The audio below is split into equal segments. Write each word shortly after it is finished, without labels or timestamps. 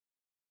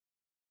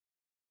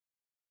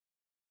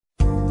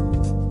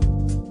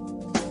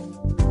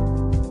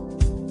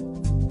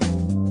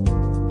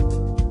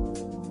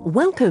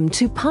Welcome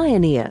to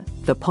Pioneer,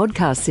 the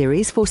podcast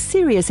series for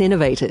serious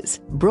innovators,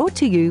 brought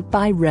to you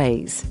by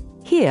Wrays.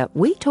 Here,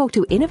 we talk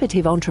to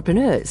innovative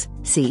entrepreneurs,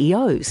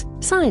 CEOs,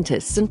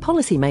 scientists and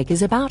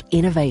policymakers about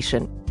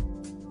innovation.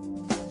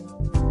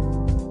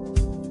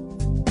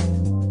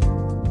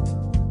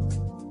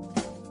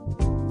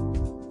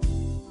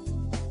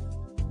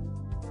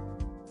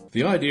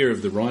 The idea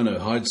of the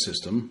Rhinohide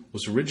system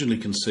was originally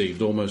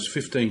conceived almost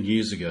 15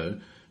 years ago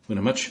when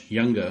a much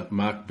younger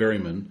Marc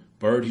Berryman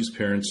borrowed his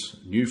parents'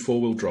 new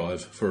four-wheel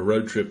drive for a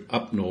road trip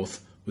up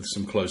north with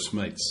some close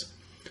mates.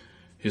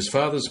 His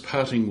father's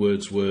parting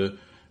words were,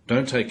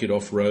 "Don't take it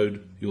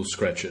off-road, you'll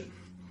scratch it."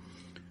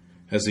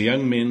 As the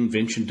young men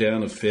ventured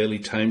down a fairly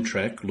tame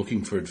track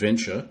looking for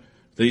adventure,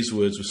 these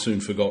words were soon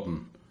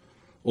forgotten.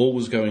 All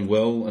was going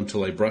well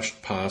until they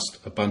brushed past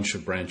a bunch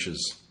of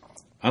branches.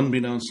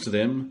 Unbeknownst to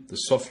them, the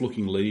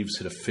soft-looking leaves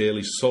hit a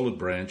fairly solid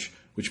branch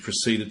which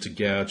proceeded to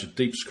gouge a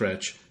deep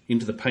scratch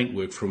into the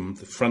paintwork from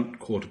the front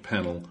quarter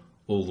panel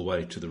all the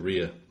way to the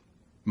rear.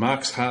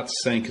 Mark's heart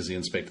sank as he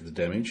inspected the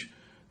damage.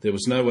 There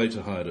was no way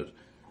to hide it.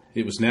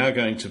 It was now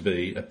going to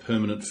be a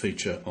permanent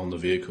feature on the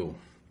vehicle.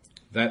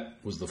 That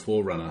was the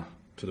forerunner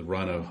to the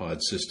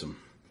Rhinohide system.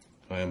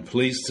 I am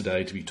pleased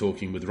today to be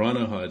talking with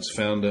Rhinohide's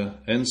founder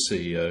and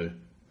CEO,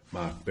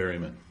 Marc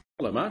Berryman.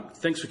 Hello, Marc.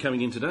 Thanks for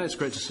coming in today. It's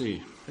great to see you.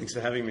 Thanks for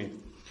having me.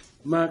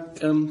 Marc,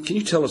 can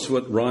you tell us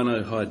what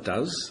Rhinohide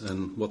does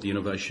and what the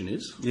innovation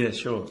is? Yeah,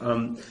 sure.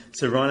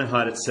 So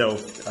Rhinohide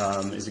itself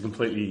is a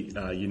completely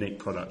unique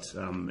product.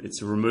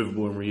 It's a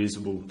removable and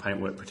reusable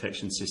paintwork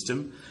protection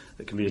system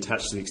that can be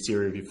attached to the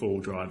exterior of your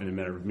four-wheel drive in a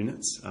matter of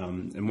minutes.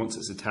 And once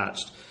it's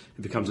attached,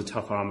 it becomes a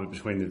tough armour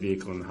between the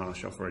vehicle and the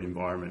harsh off-road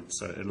environment.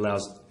 So it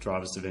allows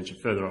drivers to venture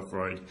further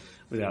off-road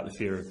without the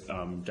fear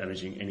of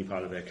damaging any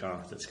part of their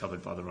car that's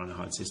covered by the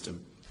Rhinohide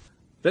system.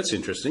 That's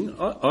interesting.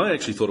 I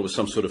actually thought it was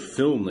some sort of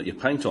film that you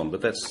paint on, but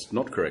that's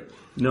not correct.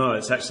 No,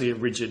 it's actually a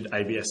rigid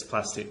ABS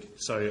plastic.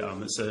 So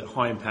it's a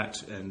high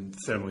impact and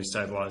thermally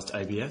stabilised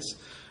ABS,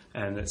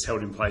 and it's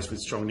held in place with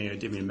strong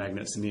neodymium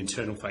magnets, and the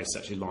internal face is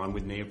actually lined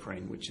with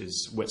neoprene, which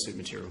is wetsuit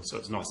material. So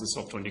it's nice and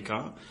soft on your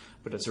car,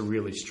 but it's a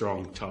really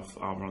strong, tough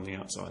armour on the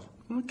outside.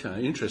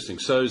 Okay, interesting.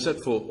 So is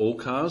that for all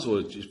cars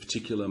or just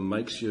particular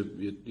makes you're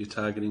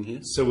targeting here?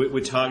 So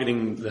we're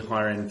targeting the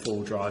higher end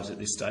four-wheel drives at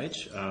this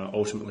stage.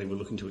 Ultimately, we're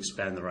looking to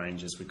expand the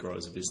range as we grow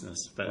as a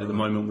business. But at the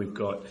moment, we've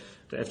got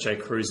the FJ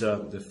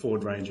Cruiser, the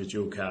Ford Ranger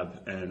dual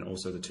cab, and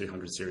also the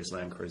 200 series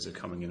Land Cruiser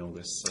coming in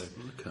August. So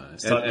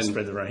starting to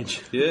spread the range.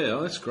 Yeah,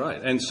 that's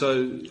great. And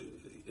so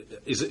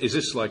is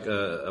this like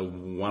a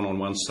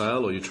one-on-one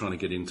sale, or you're trying to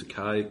get into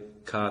car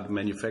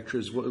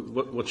manufacturers?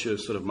 What's your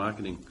sort of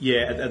marketing?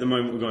 Yeah, at the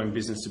moment we're going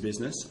business to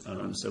business.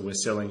 So we're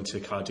selling to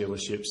car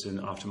dealerships and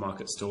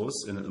aftermarket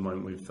stores, and at the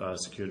moment we've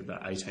secured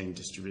about 18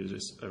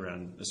 distributors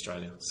around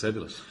Australia.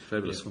 Fabulous.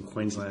 Yes, from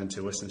Queensland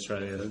to Western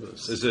Australia.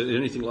 Fabulous. Is there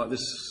anything like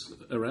this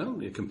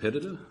around, your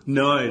competitor?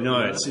 No,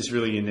 it's just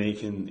really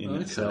unique in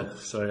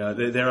itself. So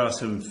there are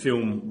some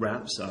film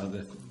wraps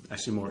that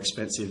actually more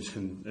expensive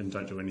and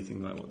don't do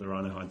anything like what the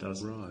Rhinohide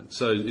does. Right.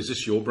 So is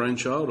this your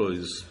brainchild, or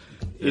is...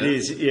 It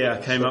is, yeah.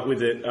 I came up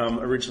with it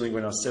originally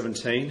when I was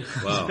 17.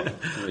 Wow.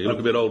 Well, you look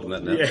a bit older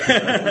than that now.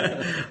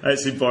 Yeah. I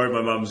actually borrowed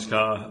my mum's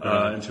car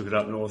and took it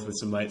up north with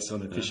some mates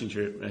on a fishing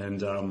trip. And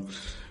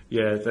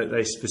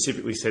they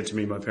specifically said to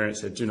me, my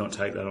parents said, do not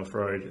take that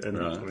off-road. And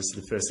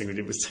obviously the first thing we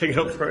did was take it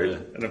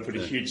off-road. And I put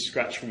a huge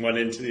scratch from one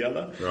end to the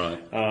other.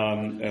 Right.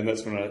 And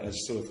that's when I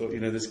sort of thought,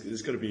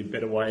 there's got to be a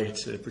better way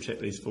to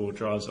protect these four-wheel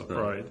drives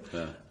off-road.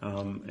 Right.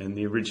 Yeah. And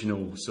the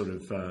original sort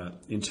of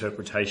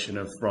interpretation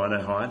of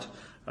Rhinohide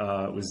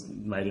was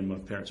made in my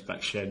parents'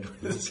 back shed.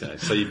 Okay,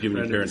 so you've given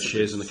your parents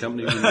shares in the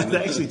company?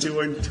 They actually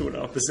do own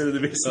 2.5% of the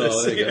business.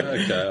 Oh, there you go.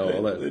 Okay,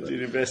 well, they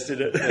did invest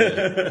in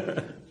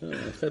it. Yeah.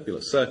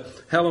 Fabulous. So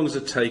how long has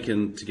it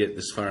taken to get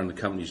this far in the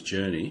company's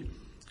journey,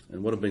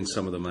 and what have been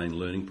some of the main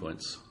learning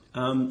points?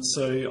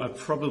 So I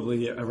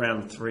probably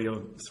around 3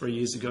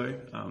 years ago,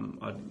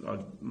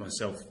 I'd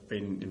myself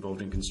been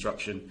involved in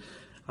construction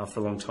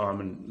for a long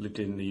time and lived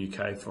in the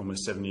UK for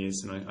almost 7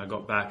 years, and I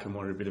got back and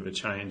wanted a bit of a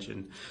change.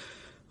 And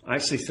I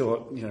actually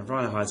thought,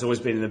 Rhinohide's always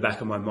been in the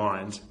back of my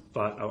mind,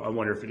 but I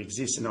wonder if it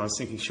exists. And I was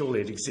thinking,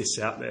 surely it exists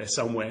out there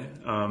somewhere,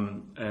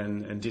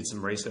 and did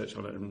some research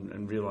on it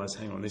and realised,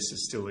 hang on, this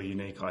is still a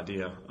unique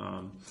idea.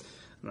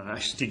 And I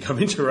actually did come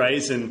into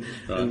Wrays and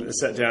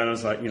sat down and I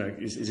was like,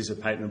 is this a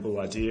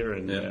patentable idea?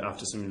 And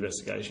after some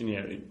investigation,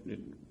 it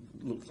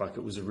looked like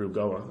it was a real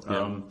goer.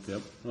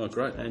 Yep. Oh,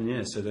 great.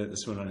 And so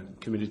that's when I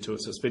committed to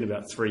it. So it's been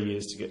about 3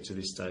 years to get to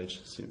this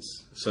stage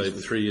since. So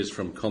 3 years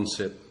from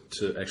concept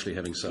to actually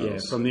having sales? Yeah,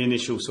 from the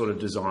initial sort of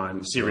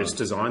design, serious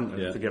design.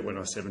 I forget when I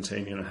was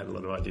 17, I had a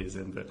lot of ideas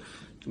then. But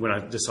when I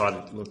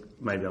decided, look,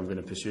 maybe I'm going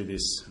to pursue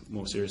this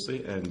more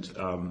seriously. And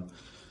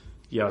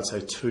I'd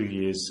say 2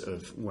 years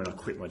of when I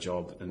quit my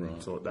job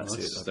and thought that's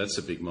it. That's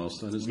a big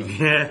milestone, isn't it?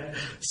 Yeah.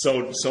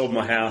 Sold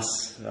my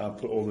house,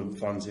 put all the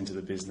funds into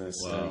the business.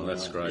 Wow,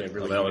 that's great.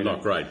 Really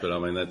not great, but I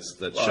mean, that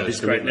shows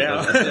it's great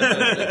now.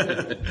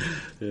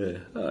 Yeah.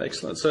 Oh,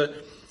 excellent. So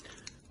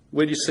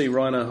Where do you see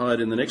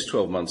Rhinohide in the next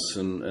 12 months,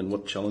 and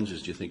what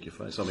challenges do you think you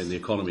face? I mean, the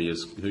economy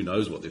is, who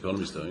knows what the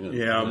economy's doing.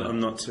 Yeah, I'm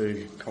not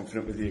too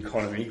confident with the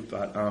economy,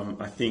 but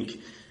I think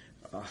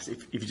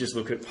if you just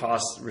look at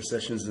past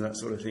recessions and that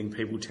sort of thing,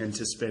 people tend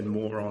to spend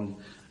more on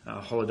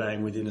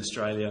holidaying within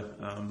Australia.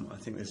 I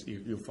think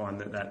you'll find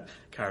that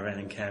caravan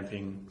and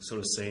camping sort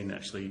of scene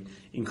actually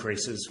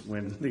increases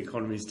when the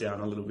economy's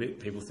down a little bit.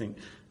 People think,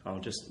 I'll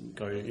just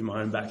go in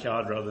my own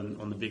backyard rather than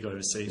on the big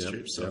overseas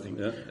trips. So I think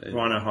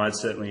Rhinohide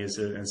certainly is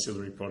an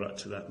ancillary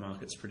product to that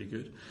market. It's pretty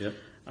good. Yep.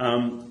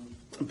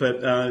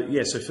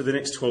 So for the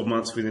next 12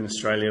 months within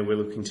Australia, we're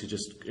looking to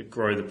just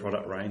grow the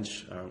product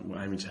range.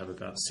 We're aiming to have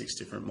about 6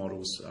 different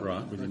models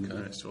within the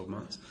next 12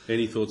 months.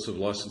 Any thoughts of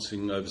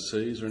licensing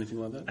overseas or anything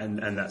like that?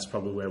 And that's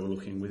probably where we're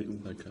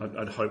looking.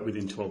 I'd hope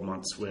within 12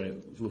 months we're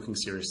looking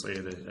seriously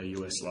at a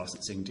US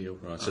licensing deal.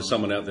 Right. So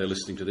someone out there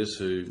listening to this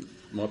who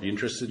might be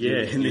interested?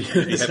 Yeah. You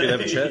happy to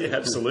have a chat? Yeah,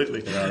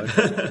 absolutely.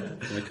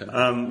 Okay.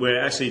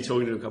 We're actually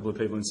talking to a couple of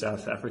people in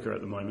South Africa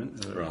at the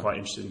moment who are quite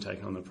interested in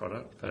taking on the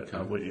product. But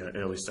we're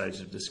early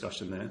stages of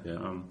discussion there.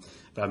 Yeah.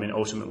 But I mean,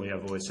 ultimately,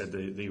 I've always said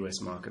the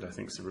US market, I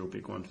think, is a real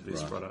big one for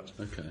this product.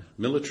 Okay.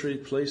 Military,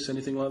 police,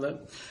 anything like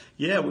that?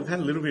 Yeah, we've had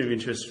a little bit of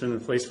interest from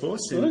the police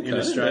force in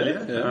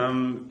Australia.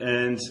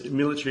 And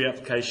military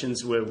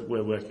applications,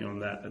 we're working on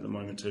that at the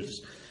moment too,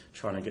 just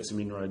trying to get some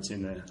inroads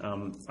in there.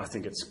 I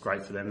think it's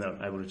great for them. They're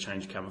able to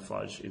change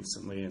camouflage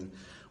instantly and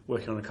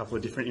working on a couple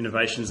of different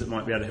innovations that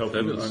might be able to help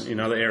them in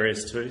other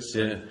areas too.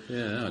 So,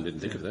 I didn't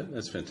think of that.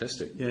 That's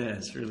fantastic. Yeah,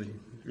 it's really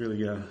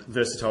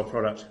versatile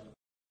product.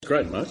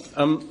 Great, Mark.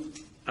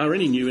 Are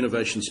any new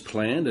innovations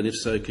planned, and if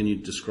so, can you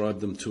describe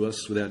them to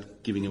us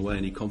without giving away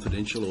any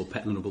confidential or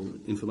patentable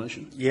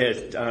information? Yeah,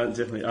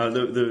 definitely.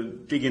 The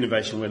big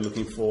innovation we're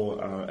looking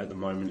for at the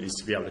moment is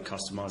to be able to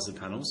customise the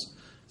panels.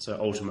 So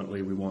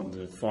ultimately, we want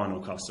the final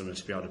customer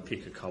to be able to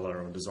pick a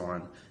colour or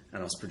design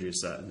and us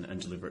produce that and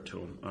deliver it to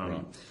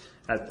them.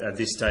 At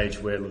this stage,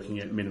 we're looking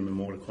at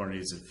minimum order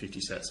quantities of 50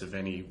 sets of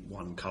any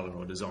one colour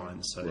or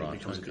design, so it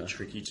becomes a bit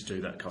tricky to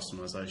do that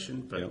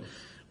customisation. But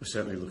we're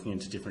certainly looking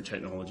into different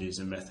technologies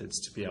and methods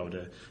to be able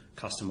to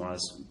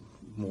customise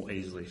more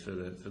easily for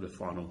the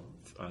final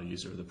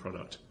user of the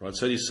product. Right,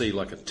 so do you see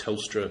like a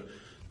Telstra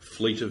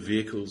fleet of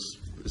vehicles?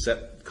 Is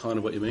that kind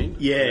of what you mean?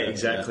 Yeah,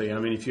 exactly. Yeah. I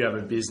mean, if you have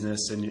a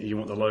business and you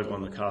want the logo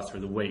on the car through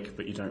the week,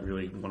 but you don't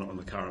really want it on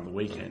the car on the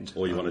weekend.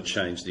 Or you want to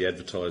change the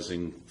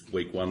advertising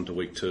week 1 to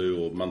week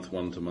 2 or month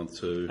 1 to month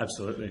 2.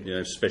 Absolutely. You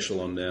know,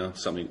 special on now,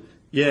 something.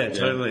 Yeah,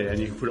 totally. And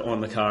you can put it on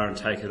the car and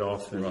take it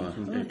off and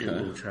it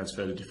will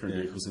transfer to different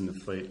vehicles in the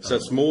fleet. So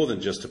it's more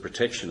than just a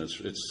protection.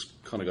 It's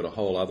kind of got a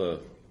whole other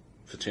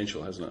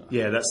potential, hasn't it?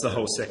 Yeah, that's the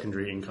whole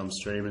secondary income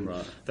stream, and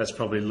that's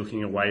probably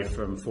looking away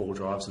from four-wheel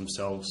drives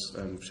themselves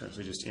and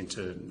potentially just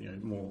into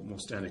more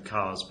standard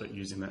cars, but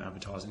using the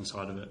advertising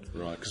side of it.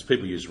 Right, because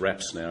people use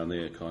wraps now, and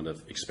they're kind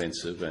of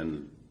expensive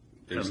and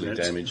easily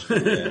damaged.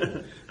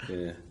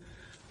 Yeah.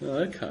 Oh,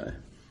 okay.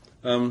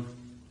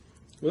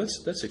 Well,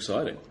 that's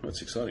exciting.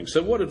 That's exciting.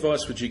 So what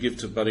advice would you give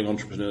to budding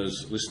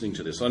entrepreneurs listening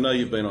to this? I know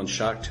you've been on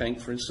Shark Tank,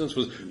 for instance.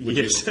 Would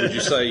you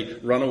say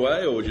run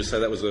away, or would you say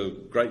that was a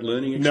great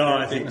learning experience? No,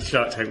 I think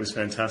Shark Tank was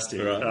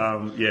fantastic. Right.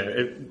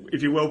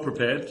 If you're well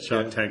prepared,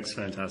 Shark Tank's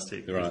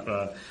fantastic.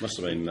 Right. Must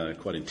have been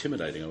quite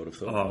intimidating, I would have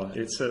thought. Oh,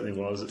 it certainly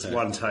was. It's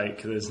one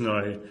take. There's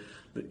no...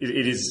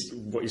 It is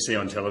what you see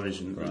on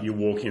television. Right. You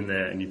walk in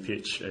there and you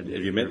pitch. And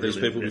have you met these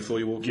people before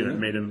you walk in? You don't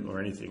meet them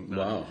or anything. No.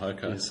 Wow,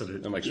 okay.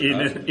 That makes it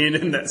hard. In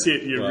and that's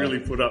it. You're really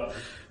put up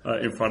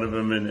in front of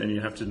them and you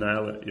have to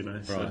nail it,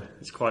 So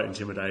it's quite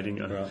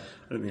intimidating. I don't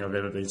think I've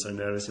ever been so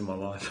nervous in my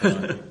life.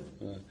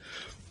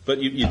 But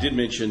you did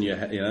mention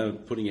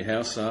putting your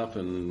house up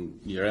and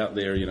you're out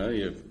there,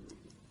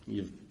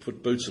 you've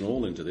put boots and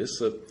all into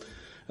this.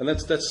 And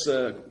that's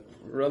a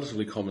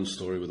relatively common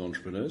story with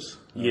entrepreneurs.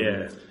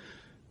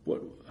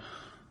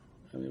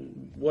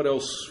 What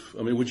else?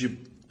 I mean, would you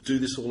do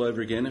this all over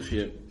again if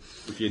you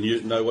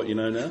know what you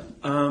know now?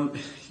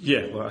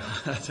 Well,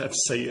 I'd have to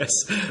say yes.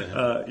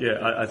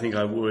 I think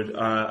I would.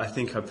 I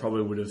think I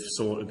probably would have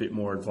sought a bit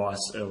more advice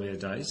earlier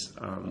days.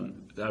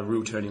 A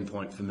real turning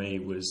point for me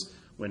was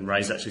when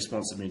Wrays actually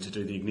sponsored me to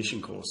do the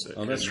ignition course.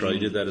 Oh, that's right. You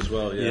did that as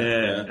well.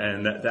 Yeah.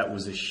 And that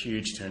was a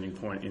huge turning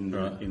point in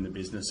the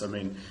business. I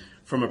mean,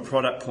 from a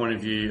product point of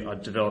view, I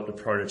developed a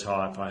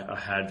prototype. I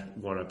had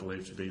what I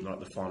believed to be like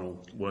the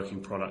final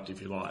working product,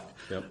 if you like.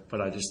 Yep.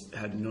 But I just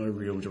had no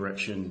real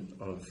direction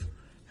of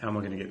how am I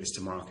going to get this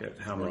to market?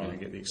 How am I going to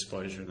get the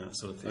exposure and that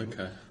sort of thing?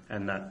 Okay.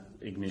 And that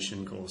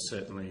ignition course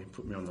certainly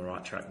put me on the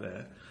right track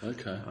there.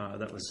 Okay.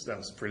 That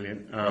was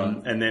brilliant.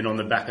 And then on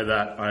the back of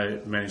that, I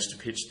managed to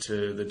pitch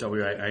to the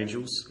WA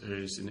Angels,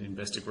 who's an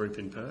investor group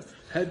in Perth.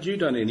 Had you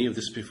done any of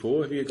this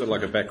before? Have you got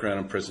like a background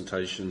in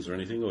presentations or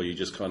anything, or you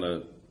just kind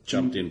of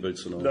jumped in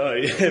boots and all? No,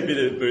 a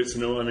bit of boots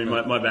and all. I mean,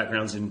 my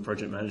background's in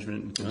project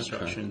management and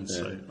construction.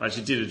 So I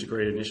actually did a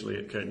degree initially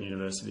at Curtin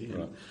University.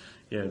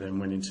 And then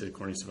went into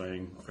quantity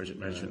surveying, project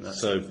management, that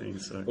sort of thing.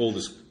 So all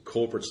this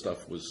corporate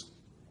stuff was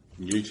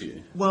new to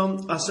you?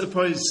 Well, I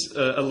suppose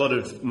a lot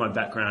of my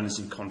background is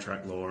in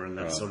contract law and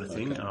that sort of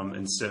thing,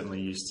 and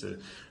certainly used to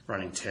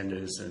running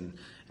tenders and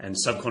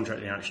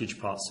subcontracting out huge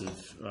parts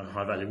of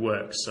high-value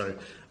work. So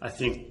I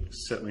think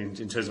certainly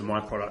in terms of my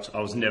product, I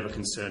was never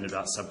concerned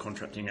about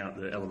subcontracting out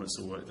the elements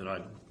of work that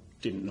I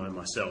didn't know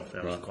myself.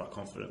 I was quite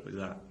confident with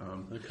that.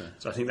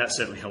 So I think that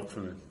certainly helped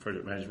from the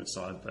project management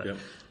side. But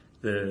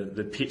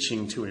the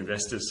pitching to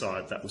investors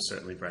side, that was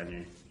certainly brand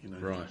new.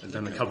 I've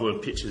done a couple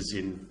of pitches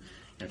in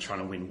trying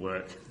to win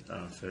work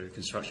for a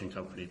construction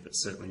company, but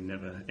certainly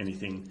never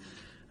anything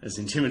as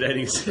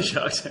intimidating as a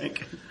Shark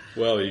Tank.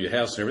 Well, your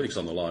house and everything's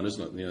on the line,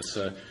 isn't it?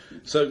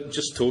 So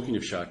just talking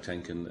of Shark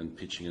Tank and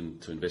pitching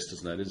to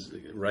investors, and that is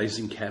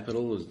raising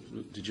capital.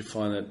 Did you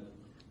find that?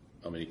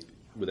 I mean,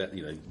 without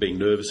being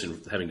nervous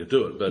and having to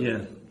do it, but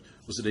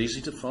was it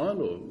easy to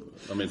find? Or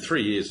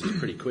 3 years is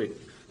pretty quick.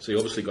 So you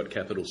obviously got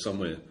capital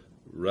somewhere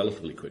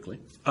relatively quickly.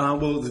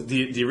 Well,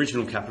 the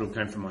original capital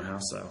came from my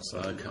house sale, so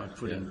I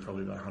put in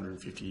probably about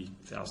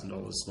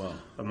 $150,000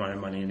 of my own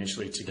money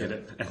initially to get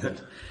it.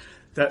 And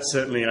that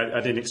certainly, I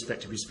didn't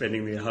expect to be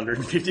spending the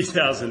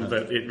 $150,000,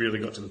 but it really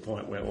got to the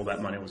point where all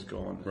that money was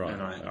gone.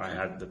 And I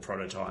had the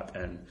prototype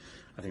and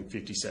I think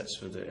 50 sets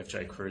for the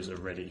FJ Cruiser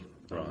ready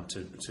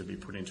to be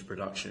put into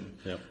production.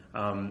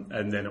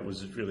 And then it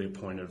was really a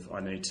point of I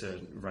need to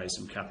raise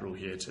some capital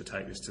here to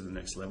take this to the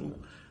next level.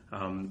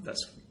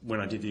 That's when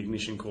I did the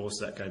ignition course.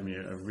 That gave me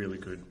a really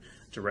good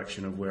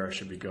direction of where I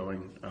should be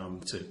going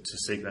to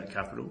seek that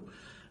capital.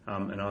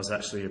 And I was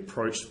actually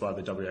approached by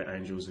the W8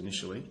 Angels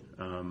initially.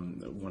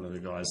 One of the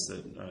guys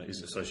that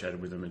is associated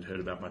with them had heard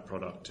about my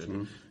product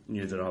and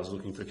knew that I was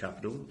looking for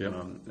capital.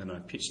 And I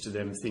pitched to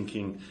them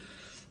thinking,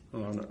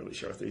 I'm not really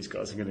sure if these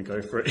guys are going to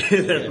go for it.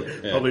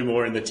 They're probably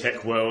more in the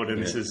tech world,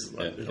 and this is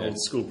like an old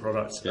school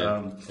product.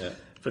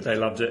 But they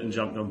loved it and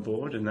jumped on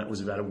board, and that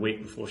was about a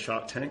week before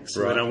Shark Tank.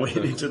 So then I went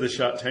into the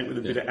Shark Tank with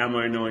a bit of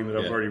ammo, knowing that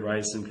I've already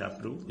raised some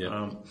capital.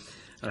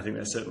 I think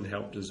that certainly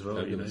helped as well,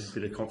 a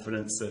bit of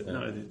confidence that,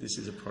 this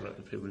is a product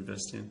that people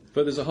invest in.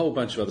 But there's a whole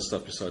bunch of other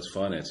stuff besides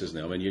finance, isn't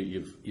there? I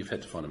mean, you've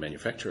had to find a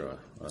manufacturer,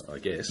 I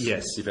guess.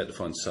 Yes. You've had to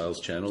find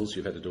sales channels,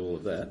 you've had to do all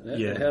of that.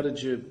 How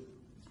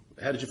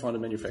did you find a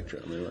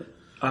manufacturer? I mean,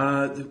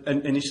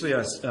 initially,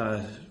 I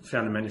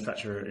found a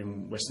manufacturer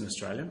in Western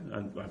Australia,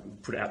 and I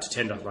put it out to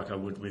tender like I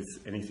would with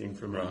anything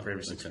from my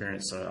previous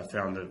experience. So I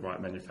found the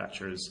right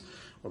manufacturers,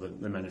 or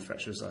the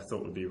manufacturers I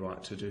thought would be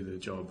right to do the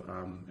job,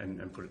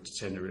 and put it to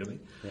tender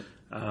really.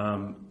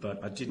 But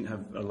I didn't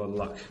have a lot of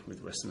luck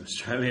with Western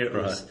Australia. It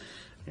was,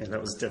 that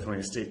was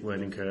definitely a steep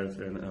learning curve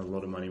and a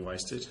lot of money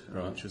wasted,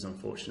 which was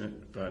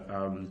unfortunate. But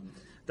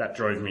that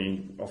drove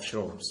me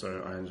offshore,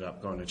 so I ended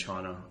up going to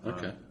China.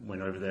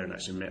 Went over there and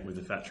actually met with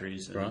the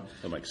factories. And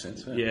that makes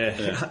sense. I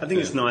think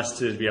it's nice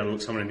to be able to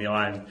look someone in the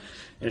eye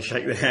and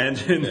shake their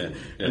hand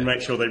and make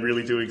sure they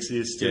really do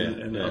exist.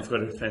 And I've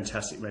got a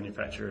fantastic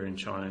manufacturer in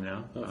China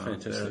now.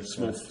 Fantastic.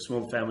 They're a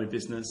small family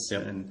business,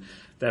 and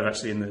they've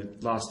actually, in the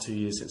last 2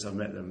 years since I've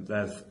met them,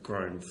 they've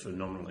grown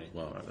phenomenally.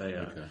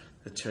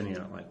 They're turning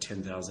out like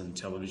 10,000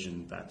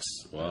 television backs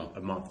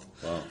a month.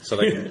 So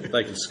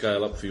they can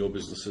scale up for your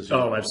businesses.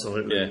 Oh,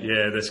 absolutely.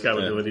 The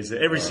scalability is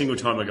there. Every single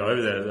time I go over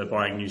there, they're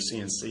buying new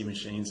CNC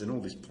machines and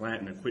all this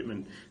plant and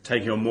equipment,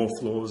 taking on more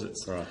floors.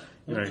 It's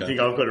you think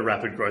I've got a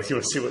rapid growth. You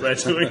want to see what they're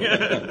doing?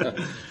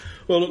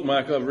 Well, look,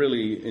 Marc, I've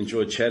really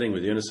enjoyed chatting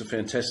with you, and it's a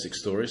fantastic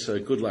story. So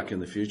good luck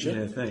in the future.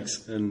 Yeah,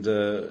 thanks. And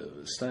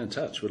stay in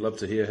touch. We'd love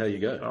to hear how you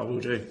go. I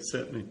will do,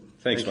 certainly.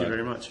 Thanks, Thank you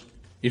very much.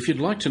 If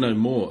you'd like to know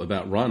more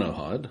about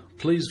Rhinohide,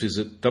 please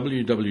visit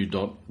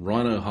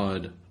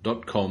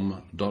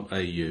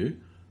www.rhinohide.com.au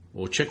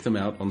or check them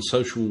out on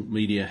social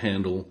media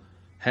handle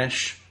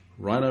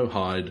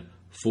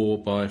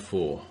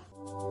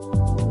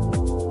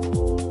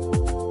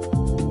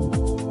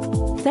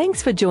 #Rhinohide4x4.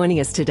 Thanks for joining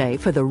us today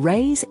for the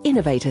Wrays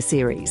Innovator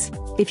Series.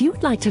 If you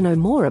would like to know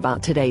more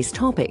about today's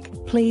topic,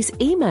 please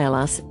email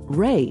us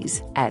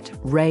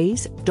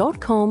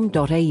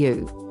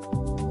rays@rays.com.au.